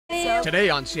show. Today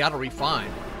on Seattle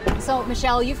Refined. So,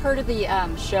 Michelle, you've heard of the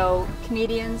show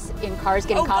Comedians in Cars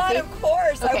Getting Coffee? Oh, God, of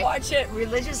course. Okay. I watch it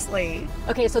religiously.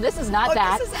 Okay, so this is not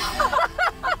that.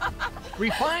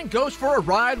 Refined goes for a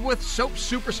ride with soap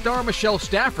superstar Michelle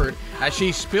Stafford as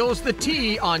she spills the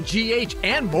tea on GH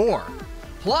and more.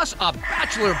 Plus a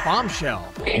Bachelor bombshell.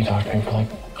 Can you talk to me for like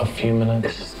a few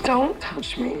minutes? Don't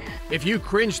touch me. If you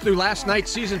cringed through last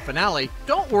night's season finale,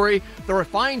 don't worry, the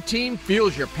Refined team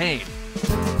feels your pain.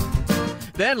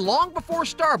 Then, long before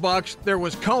Starbucks, there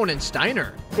was Cohn and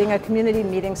Steiner. Being a community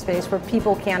meeting space where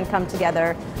people can come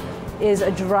together is a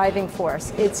driving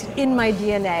force. It's in my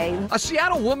DNA. A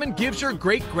Seattle woman gives her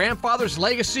great-grandfather's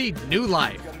legacy new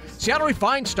life. Seattle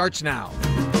Refined starts now.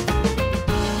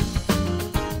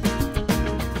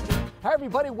 Hi,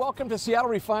 everybody. Welcome to Seattle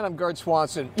Refined. I'm Gard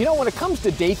Swanson. You know, when it comes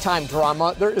to daytime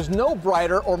drama, there is no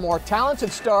brighter or more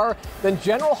talented star than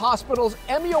General Hospital's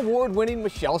Emmy Award-winning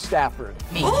Michelle Stafford.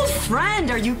 Old friend,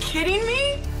 are you kidding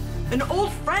me? An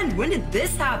old friend, when did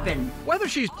this happen? Whether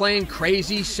she's playing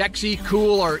crazy, sexy,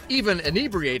 cool, or even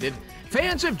inebriated,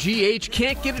 fans of GH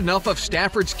can't get enough of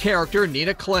Stafford's character,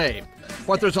 Nina Clay.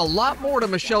 But there's a lot more to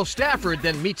Michelle Stafford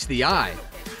than meets the eye.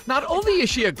 Not only is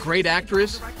she a great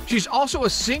actress, she's also a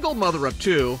single mother of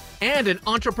two and an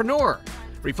entrepreneur.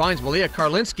 Refined's Malia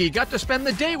Karlinski got to spend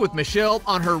the day with Michelle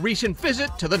on her recent visit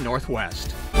to the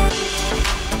Northwest.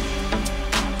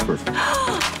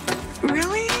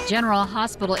 Really? General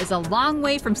Hospital is a long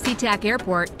way from SeaTac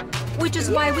Airport, which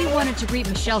is why we wanted to greet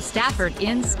Michelle Stafford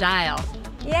in style.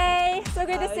 Yay! So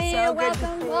good to see you.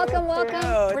 Welcome, welcome,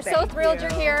 welcome. We're so thrilled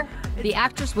you're here. The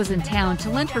actress was in town to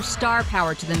lend her star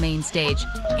power to the main stage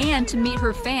and to meet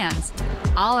her fans,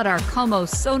 all at our Como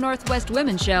So Northwest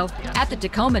Women's Show at the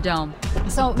Tacoma Dome.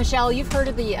 So, Michelle, you've heard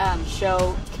of the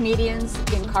show Comedians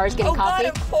in Cars Getting Coffee?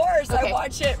 God, of course. Okay. I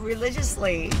watch it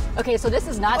religiously. Okay, so this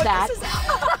is not that.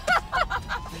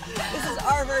 This is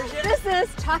our version. This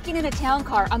is talking in a town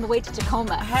car on the way to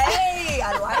Tacoma. Hey,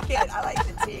 I like it. I like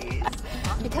the tease.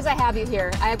 Because I have you here,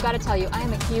 I have got to tell you, I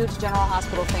am a huge General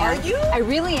Hospital fan. Are you? I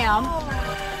really am.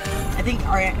 I think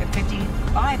our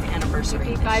 55 anniversary.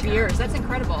 55 years. That's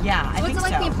incredible. Yeah, I so think what's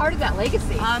it like so. being part of that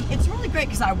legacy? It's really great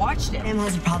because I watched it. Emma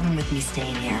has a problem with me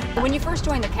staying here. When you first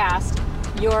joined the cast,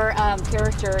 your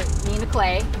character, Nina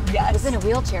Clay, Yes. was in a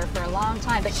wheelchair for a long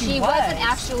time, but she wasn't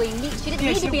actually she didn't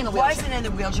need to be in the wheelchair. She wasn't in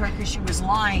the wheelchair because she was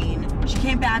lying. She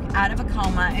came back out of a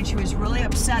coma and she was really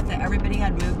upset that everybody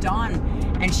had moved on,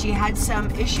 and she had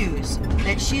some issues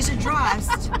that she's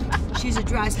addressed. She's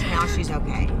addressed, and now she's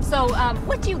okay. So,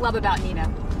 what do you love about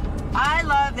Nina? I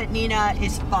love that Nina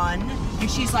is fun and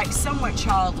she's like somewhat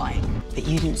childlike. But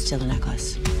you didn't steal the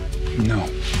necklace. No.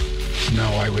 No,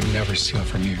 I would never steal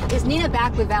from you. Is Nina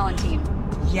back with Valentine?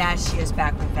 Yes, she is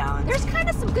back with Valentine. There's kind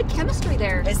of some good chemistry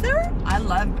there. Is there? I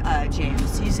love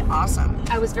James. He's awesome.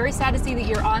 I was very sad to see that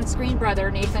your on-screen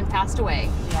brother, Nathan, passed away.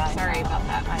 Yeah, Sorry about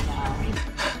that. I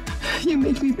know. You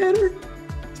make me better.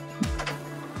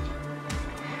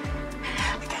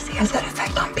 Because he has that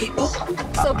effect on people.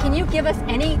 So can you give us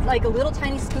any, like a little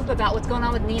tiny scoop about what's going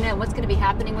on with Nina and what's going to be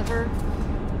happening with her?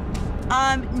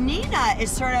 Nina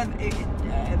is sort of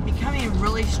becoming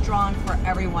really strong for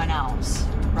everyone else,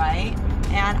 right?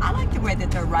 And I like the way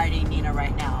that they're writing Nina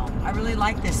right now. I really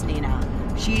like this Nina.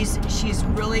 She's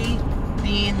really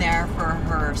being there for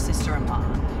her sister-in-law,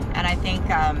 and I think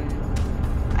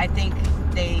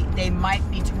they might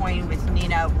be toying with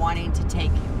Nina wanting to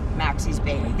take Maxie's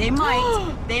baby. They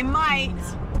might. They might.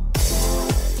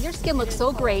 Your skin looks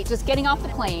so great just getting off the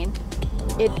plane.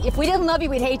 If we didn't love you,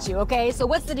 we'd hate you, okay? So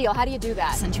what's the deal? How do you do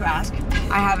that? Since you ask,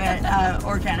 I have an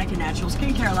organic and natural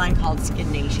skincare line called Skin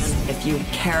Nation. If you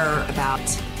care about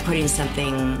putting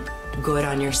something good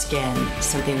on your skin,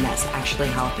 something that's actually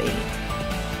healthy,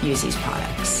 use these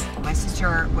products. My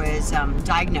sister was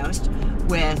diagnosed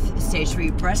with stage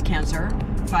 3 breast cancer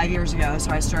 5 years ago,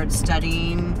 so I started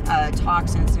studying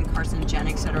toxins and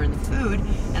carcinogenics that are in the food,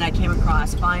 and I came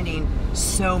across finding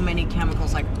so many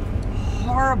chemicals, like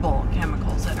horrible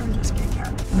chemicals that are in the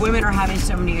skincare. Women are having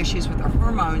so many issues with their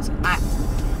hormones.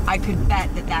 I could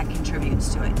bet that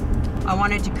contributes to it. I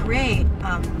wanted to create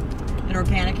an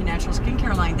organic and natural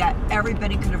skincare line that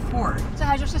everybody could afford. So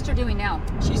how's your sister doing now?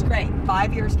 She's great.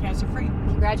 5 years cancer-free.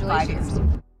 Congratulations. 5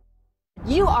 years.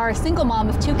 You are a single mom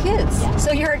of 2 kids. Yes.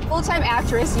 So you're a full-time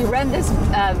actress, you run this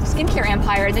skincare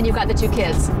empire, and then you've got the 2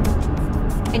 kids.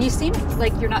 And you seem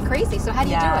like you're not crazy, so how do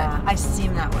you do it? I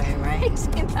seem that way, right? You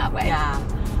seem that way. Yeah.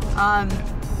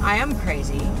 I am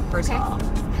crazy, first of all.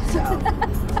 So,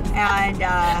 and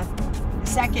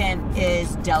second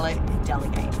is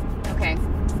delegate. Okay.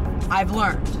 I've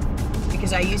learned,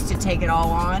 because I used to take it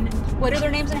all on. What are their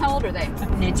names and how old are they?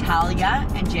 Natalia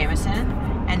and Jameson.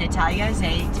 And Natalia is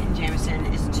 8 and Jameson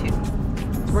is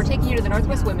 2. We're taking you to the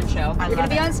Northwest Women's Show. I You're going love to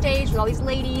be it. on stage with all these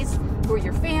ladies who are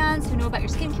your fans, who know about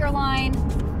your skincare line.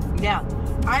 Yeah,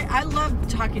 I love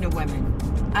talking to women.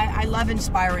 I love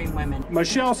inspiring women.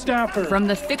 Michelle Stafford. From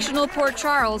the fictional Port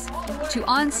Charles to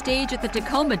on stage at the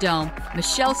Tacoma Dome,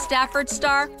 Michelle Stafford's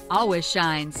star always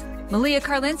shines. Malia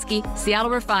Karlinski, Seattle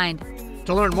Refined.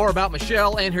 To learn more about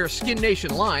Michelle and her Skin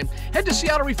Nation line, head to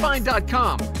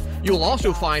SeattleRefined.com. You'll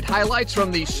also find highlights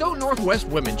from the So Northwest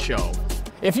Women's Show.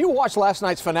 If you watched last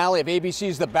night's finale of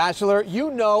ABC's The Bachelor,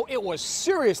 you know it was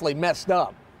seriously messed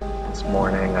up. This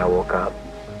morning I woke up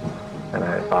and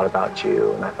I thought about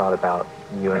you, and I thought about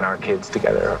you and our kids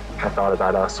together. I thought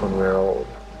about us when we were old.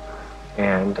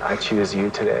 And I choose you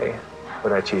today,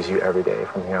 but I choose you every day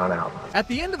from here on out. At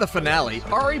the end of the finale,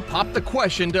 Ari popped the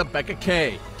question to Becca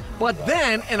Kay. But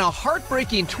then, in a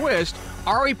heartbreaking twist,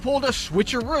 Ari pulled a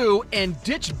switcheroo and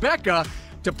ditched Becca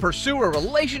to pursue a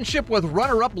relationship with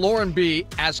runner-up Lauren B.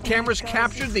 as cameras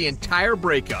captured the entire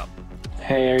breakup.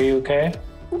 Hey, are you okay?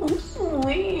 Just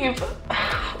leave.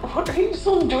 What are you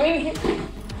still doing here?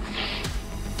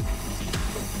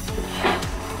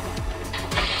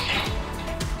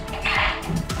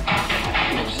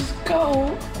 Just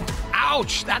go.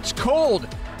 Ouch, that's cold.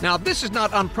 Now, this is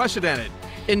not unprecedented.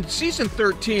 In season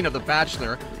 13 of The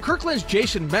Bachelor, Kirkland's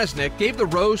Jason Mesnick gave the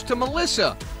rose to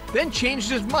Melissa, then changed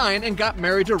his mind and got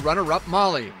married to runner-up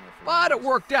Molly. But it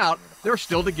worked out. They're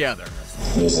still together.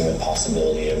 Losing the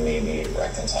possibility of maybe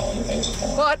reconciling things with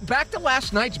them. But back to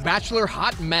last night's Bachelor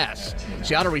hot mess.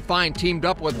 Seattle Refined teamed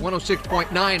up with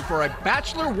 106.9 for a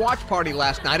Bachelor watch party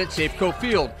last night at Safeco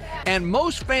Field. And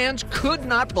most fans could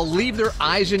not believe their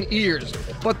eyes and ears.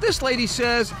 But this lady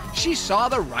says she saw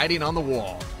the writing on the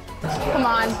wall. Come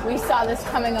on, we saw this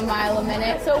coming a mile a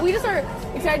minute. So we just are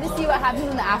excited to see what happens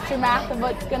in the aftermath of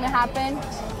what's going to happen,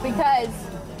 because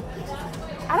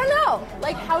I don't know,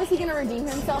 like, how is he going to redeem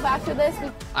himself after this?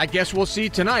 I guess we'll see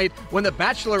tonight when The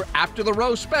Bachelor After the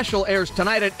Rose special airs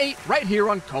tonight at 8 right here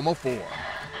on KOMO 4.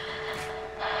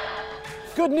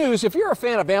 Good news, if you're a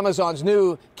fan of Amazon's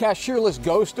new cashierless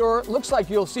Go store, looks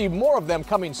like you'll see more of them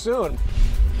coming soon.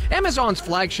 Amazon's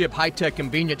flagship high-tech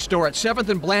convenience store at 7th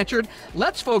and Blanchard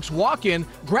lets folks walk in,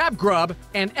 grab grub,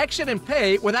 and exit and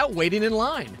pay without waiting in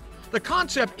line. The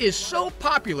concept is so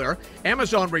popular,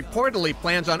 Amazon reportedly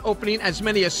plans on opening as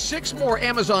many as 6 more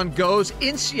Amazon Go's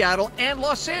in Seattle and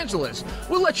Los Angeles.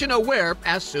 We'll let you know where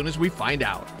as soon as we find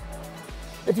out.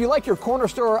 If you like your corner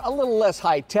store a little less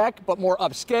high-tech but more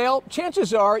upscale,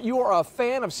 chances are you are a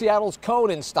fan of Seattle's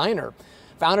Cohen & Steiner.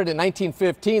 Founded in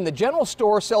 1915, the general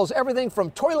store sells everything from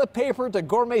toilet paper to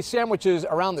gourmet sandwiches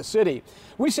around the city.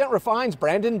 We sent Refined's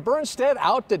Brandon Bernstead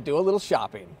out to do a little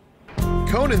shopping.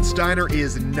 Cohen & Steiner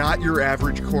is not your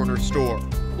average corner store.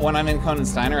 When I'm in Cohen &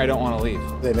 Steiner, I don't want to leave.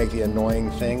 They make the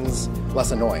annoying things less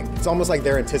annoying. It's almost like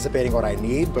they're anticipating what I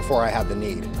need before I have the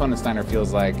need. Cohen & Steiner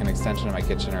feels like an extension of my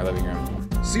kitchen or living room.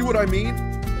 See what I mean?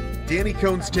 Danny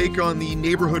Cohn's take on the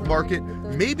neighborhood market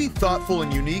may be thoughtful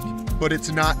and unique, but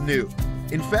it's not new.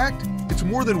 In fact, it's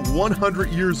more than 100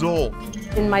 years old.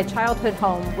 In my childhood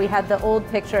home, we had the old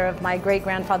picture of my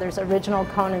great-grandfather's original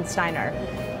Cohen & Steiner.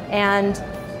 And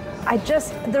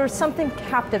there was something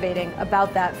captivating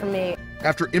about that for me.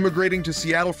 After immigrating to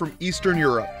Seattle from Eastern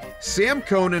Europe, Sam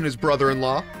Cohen and his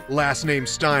brother-in-law, last name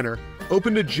Steiner,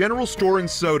 opened a general store in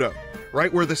SoDo,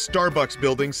 right where the Starbucks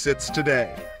building sits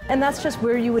today. And that's just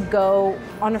where you would go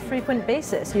on a frequent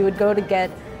basis. You would go to get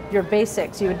your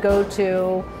basics. You would go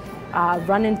to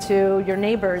run into your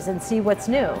neighbors and see what's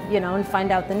new, and find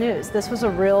out the news. This was a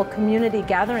real community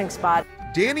gathering spot.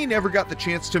 Danny never got the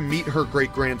chance to meet her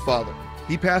great-grandfather.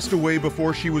 He passed away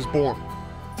before she was born.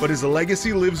 But his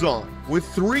legacy lives on, with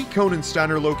 3 Cohen &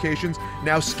 Steiner locations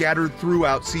now scattered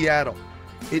throughout Seattle.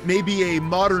 It may be a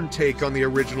modern take on the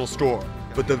original store,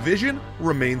 but the vision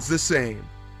remains the same.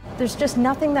 There's just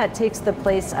nothing that takes the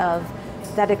place of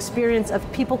that experience of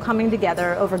people coming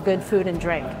together over good food and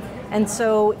drink. And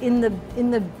so in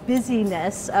the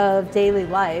busyness of daily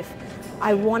life,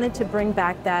 I wanted to bring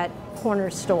back that corner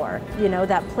store,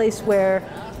 that place where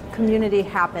community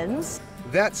happens.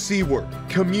 That C word,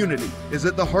 community, is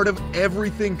at the heart of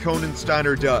everything Cohen &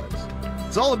 Steiner does.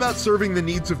 It's all about serving the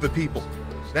needs of the people.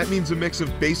 That means a mix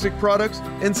of basic products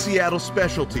and Seattle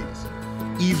specialties.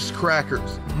 Eve's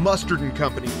Crackers, Mustard &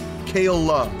 Company, Kale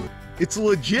Love. It's a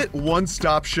legit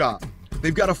one-stop shop.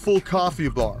 They've got a full coffee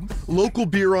bar, local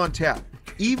beer on tap,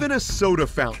 even a soda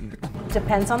fountain.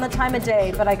 Depends on the time of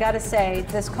day, but I gotta say,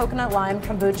 this coconut lime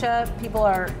kombucha, people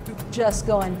are just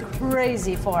going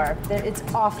crazy for. It's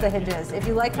off the hinges. If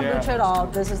you like kombucha at all,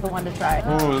 this is the one to try.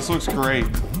 Oh, this looks great.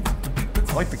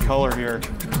 I like the color here.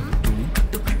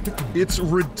 It's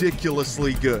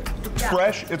ridiculously good. It's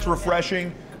fresh, it's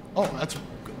refreshing. Oh, that's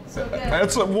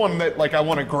one that like I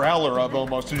want a growler of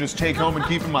almost to just take home and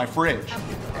keep in my fridge.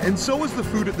 And so is the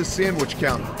food at the sandwich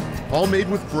counter, all made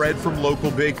with bread from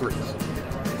local bakeries.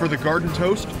 For the garden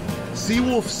toast,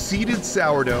 Seawolf seeded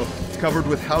sourdough covered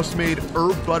with house-made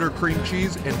herb buttercream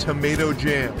cheese and tomato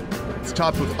jam. It's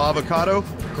topped with avocado,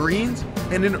 greens,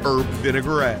 and an herb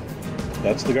vinaigrette.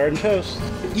 That's the garden toast.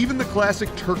 Even the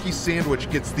classic turkey sandwich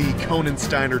gets the Conan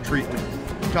Steiner treatment,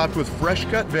 topped with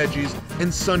fresh-cut veggies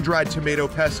and sun-dried tomato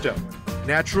pesto.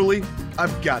 Naturally,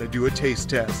 I've got to do a taste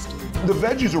test. The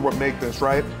veggies are what make this,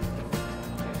 right?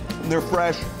 They're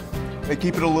fresh. They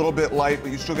keep it a little bit light,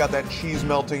 but you still got that cheese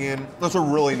melting in. That's a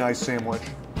really nice sandwich.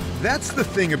 That's the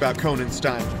thing about Conan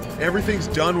Steiner. Everything's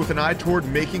done with an eye toward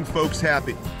making folks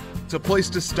happy. It's a place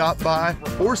to stop by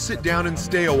or sit down and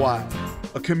stay a while.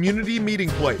 A community meeting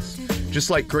place, just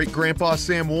like Great-Grandpa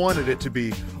Sam wanted it to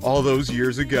be all those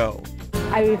years ago.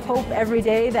 I hope every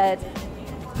day that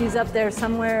he's up there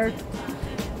somewhere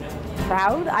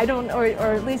proud, or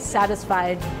at least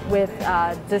satisfied with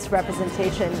this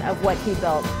representation of what he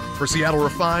built. For Seattle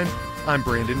Refined, I'm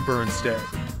Brandon Bernstead.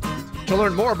 To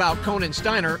learn more about Conan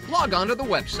Steiner, log on to the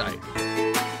website.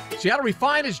 Seattle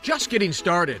Refined is just getting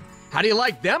started. How do you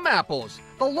like them apples?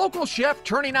 The local chef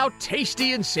turning out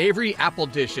tasty and savory apple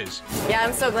dishes. Yeah,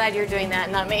 I'm so glad you're doing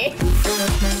that, not me.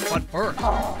 But first,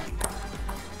 how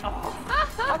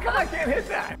come I can't hit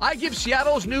that? I give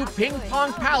Seattle's new Ping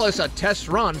Pong Palace a test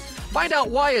run. Find out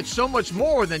why it's so much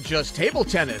more than just table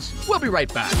tennis. We'll be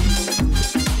right back.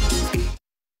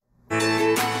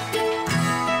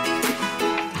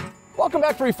 Welcome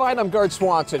back to Refined. I'm Gard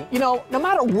Swanson. You know, no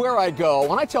matter where I go,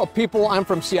 when I tell people I'm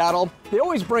from Seattle, they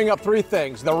always bring up three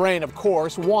things: the rain, of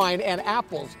course, wine, and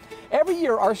apples. Every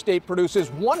year, our state produces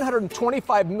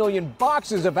 125 million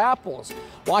boxes of apples.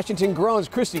 Washington Grown's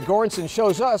Christy Goranson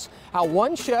shows us how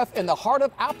one chef in the heart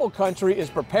of apple country is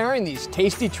preparing these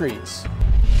tasty treats.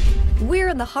 We're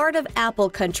in the heart of apple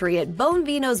country at Bone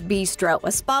Vino's Bistro,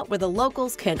 a spot where the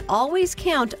locals can always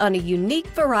count on a unique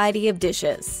variety of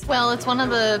dishes. Well, it's one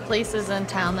of the places in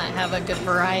town that have a good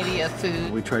variety of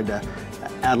food. We tried to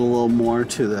add a little more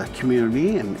to the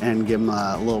community and give them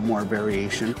a little more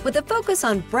variation. With a focus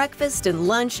on breakfast and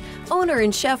lunch, owner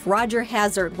and chef Roger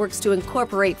Hazard works to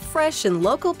incorporate fresh and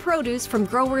local produce from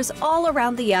growers all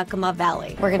around the Yakima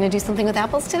Valley. We're going to do something with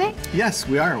apples today? Yes,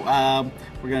 we are.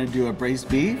 We're going to do a braised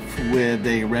beef with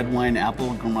a red wine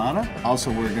apple granada.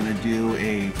 Also, we're going to do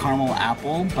a caramel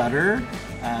apple butter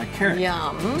carrot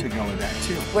to go with that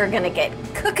too. We're going to get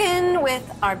cooking with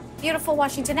our beautiful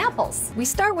Washington apples. We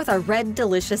start with our red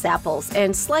delicious apples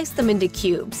and slice them into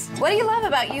cubes. What do you love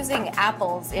about using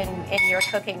apples in your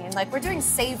cooking? And like, we're doing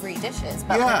savory dishes,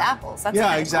 but with apples. That's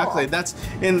yeah, exactly.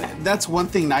 Cool. That's one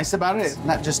thing nice about it. It's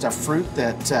not just a fruit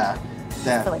that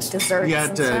for like desserts you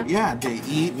had to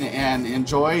eat and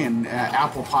enjoy, and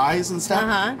apple pies and stuff.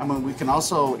 I mean, we can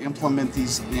also implement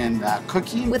these in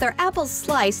cooking. With our apples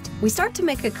sliced, we start to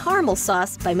make a caramel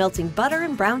sauce by melting butter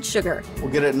and brown sugar.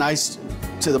 We'll get it nice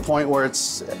to the point where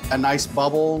it's a nice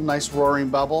bubble, nice roaring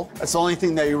bubble. That's the only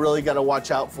thing that you really got to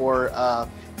watch out for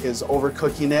is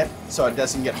overcooking it so it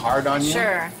doesn't get hard on you.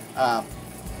 Sure.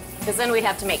 Because then we'd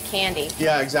have to make candy.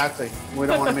 Yeah, exactly. We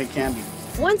don't want to make candy.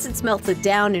 Once it's melted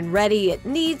down and ready, it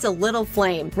needs a little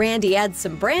flame. Randy adds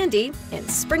some brandy and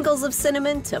sprinkles of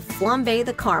cinnamon to flambe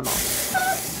the caramel.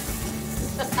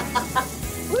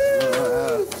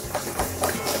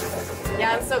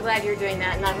 Yeah, I'm so glad you're doing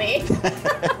that, not me.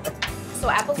 So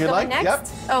apples going next? Yep.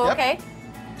 Oh, yep. Okay.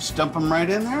 Just dump them right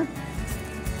in there.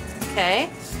 Okay.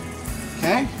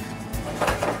 Okay.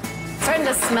 It's starting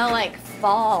to smell like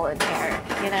fall in here,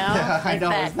 you know? Yeah, I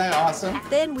know. Isn't that awesome?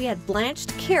 Then we add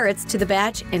blanched carrots to the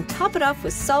batch and top it off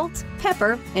with salt,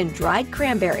 pepper, and dried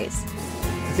cranberries.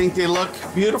 I think they look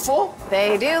beautiful.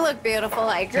 They do look beautiful,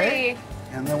 I agree. Okay.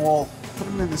 And then we'll put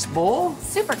them in this bowl.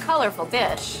 Super colorful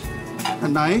dish.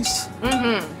 Nice.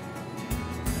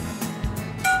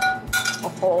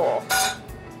 Oh,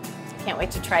 can't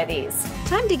wait to try these.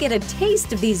 Time to get a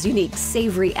taste of these unique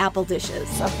savory apple dishes.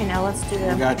 Okay, now let's do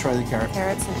them. We gotta try the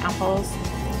carrots and apples.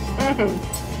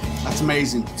 That's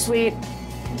amazing. Sweet,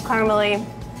 caramely.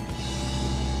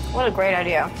 What a great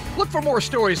idea. Look for more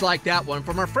stories like that one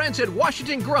from our friends at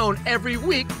Washington Grown every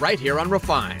week right here on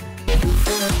Refined.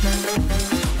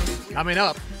 Coming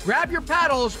up, Grab your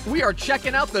paddles. We are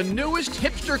checking out the newest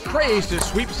hipster craze to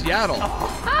sweep Seattle.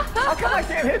 How come I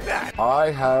can't hit that?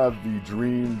 I have the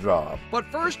dream job. But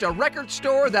first, a record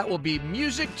store that will be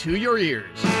music to your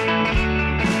ears.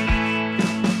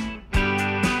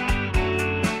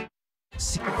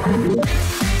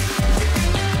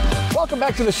 Welcome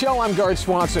back to the show. I'm Garth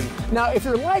Swanson. Now, if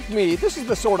you're like me, this is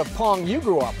the sort of Pong you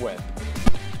grew up with.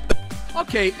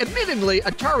 Okay, admittedly,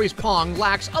 Atari's Pong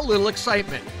lacks a little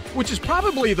excitement, which is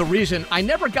probably the reason I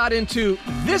never got into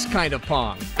this kind of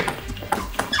Pong.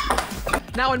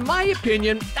 Now, in my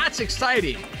opinion, that's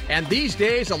exciting. And these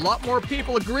days, a lot more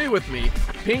people agree with me.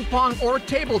 Ping pong, or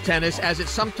table tennis, as it's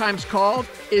sometimes called,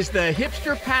 is the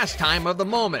hipster pastime of the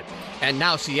moment. And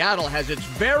now Seattle has its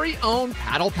very own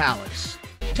Paddle Palace.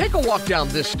 Take a walk down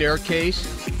this staircase,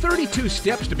 32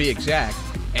 steps to be exact,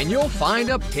 and you'll find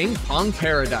a ping pong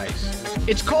paradise.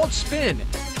 It's called Spin,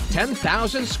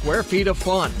 10,000 square feet of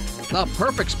fun. The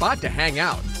perfect spot to hang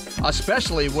out,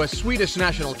 especially with Swedish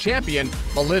national champion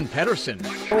Malin Pedersen.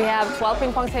 We have 12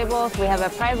 ping pong tables. We have a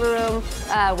private room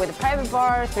with a private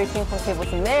bar, 3 ping pong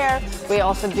tables in there. We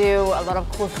also do a lot of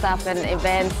cool stuff and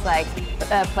events like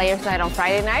Players Night on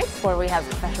Friday nights, where we have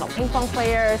professional ping pong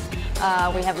players.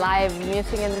 We have live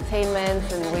music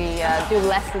entertainments, and we do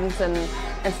lessons and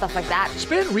stuff like that.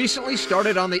 Spin recently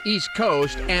started on the East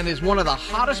Coast and is one of the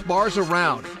hottest bars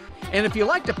around. And if you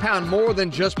like to pound more than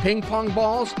just ping pong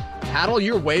balls, paddle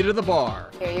your way to the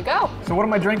bar. Here you go. So what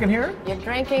am I drinking here? You're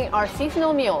drinking our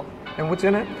seasonal mule. And what's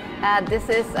in it? This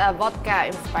is a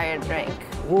vodka-inspired drink.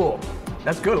 Whoa,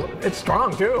 that's good. It's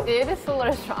strong, too. It is a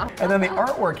little strong. And then the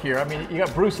artwork here. I mean, you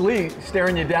got Bruce Lee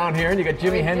staring you down here, and you got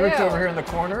Jimi Hendrix over here in the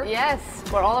corner. Yes,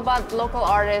 we're all about local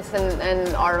artists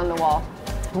and art on the wall.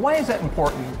 Why is that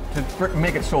important to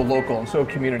make it so local and so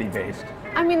community-based?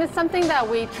 I mean, it's something that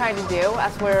we try to do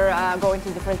as we're going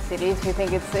to different cities. We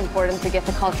think it's important to get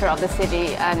the culture of the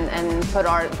city and put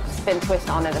our spin twist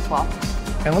on it as well.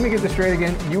 And let me get this straight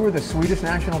again. You were the Swedish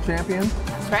national champion?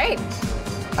 That's right.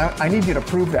 I need you to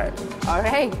prove that. All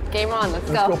right, game on. Let's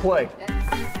go. Let's go play.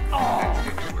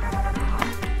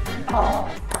 How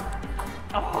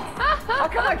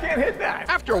come I can't hit that?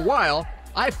 After a while,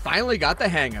 I finally got the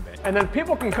hang of it. And then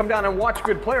people can come down and watch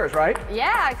good players, right?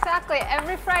 Yeah, exactly.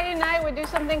 Every Friday night we do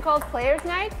something called Players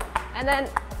Night, and then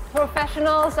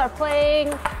professionals are playing,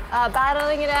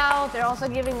 battling it out. They're also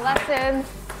giving lessons.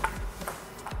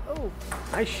 Ooh.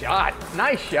 Nice shot.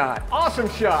 Nice shot. Awesome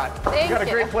shot. Thank you. Got a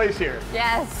you. great place here.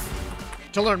 Yes.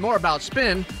 To learn more about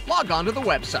Spin, log on to the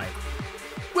website.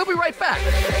 We'll be right back.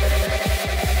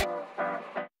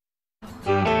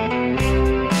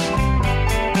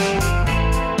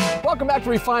 Welcome back to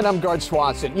Refined. I'm Garth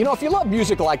Swanson. You know, if you love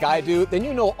music like I do, then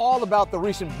you know all about the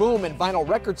recent boom in vinyl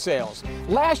record sales.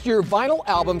 Last year, vinyl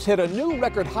albums hit a new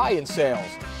record high in sales.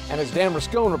 And as Dan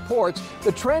Rascone reports,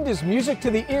 the trend is music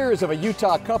to the ears of a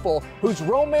Utah couple whose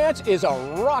romance is a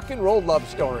rock and roll love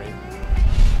story.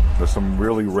 There's some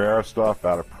really rare stuff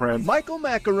out of print. Michael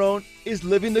Macarone is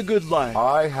living the good life.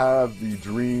 I have the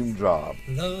dream job.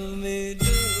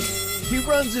 He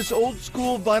runs this old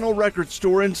school vinyl record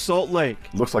store in Salt Lake.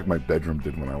 Looks like my bedroom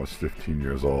did when I was 15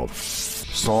 years old.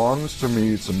 Songs, to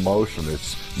me, it's emotion.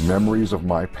 It's memories of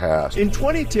my past. In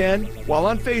 2010, while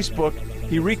on Facebook,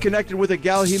 he reconnected with a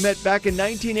gal he met back in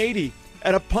 1980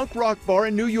 at a punk rock bar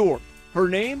in New York. Her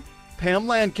name, Pam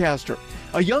Lancaster,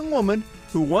 a young woman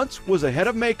who once was a head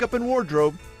of makeup and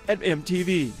wardrobe at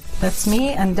MTV. That's me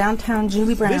and downtown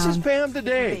Julie Brown. This is Pam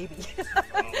today.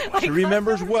 She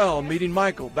remembers well meeting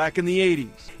Michael back in the 80s.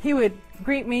 He would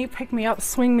greet me, pick me up,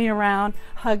 swing me around,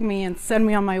 hug me, and send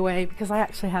me on my way because I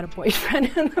actually had a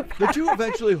boyfriend in the past. The two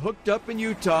eventually hooked up in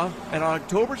Utah, and on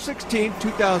October 16,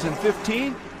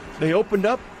 2015, they opened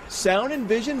up Sound and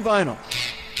Vision Vinyl.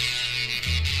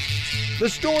 The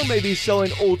store may be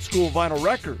selling old school vinyl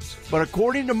records, but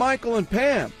according to Michael and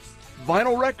Pam,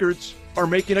 vinyl records are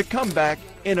making a comeback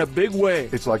in a big way.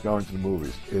 It's like going to the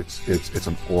movies. It's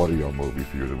an audio movie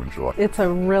for you to enjoy. It's a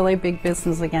really big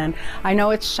business again. I know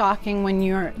it's shocking when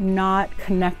you're not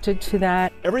connected to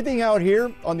that. Everything out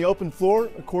here on the open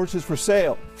floor, of course, is for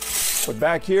sale. But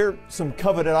back here, some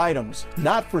coveted items,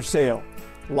 not for sale.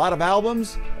 A lot of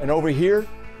albums, and over here,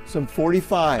 some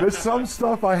 45. There's some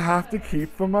stuff I have to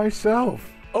keep for myself.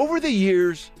 Over the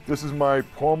years, this is my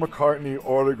Paul McCartney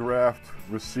autographed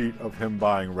receipt of him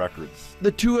buying records.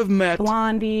 The two have met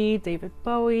Blondie, David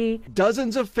Bowie,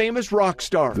 dozens of famous rock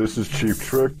stars. This is Cheap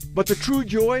Trick. But the true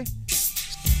joy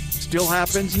still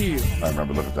happens here. I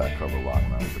remember looking at that cover a lot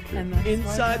when I was a kid.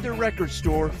 Inside the record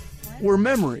store, where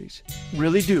memories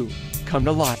really do come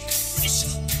to life.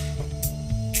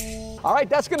 All right,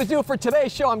 that's going to do it for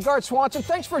today's show. I'm Garth Swanson.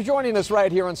 Thanks for joining us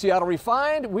right here on Seattle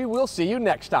Refined. We will see you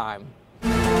next time.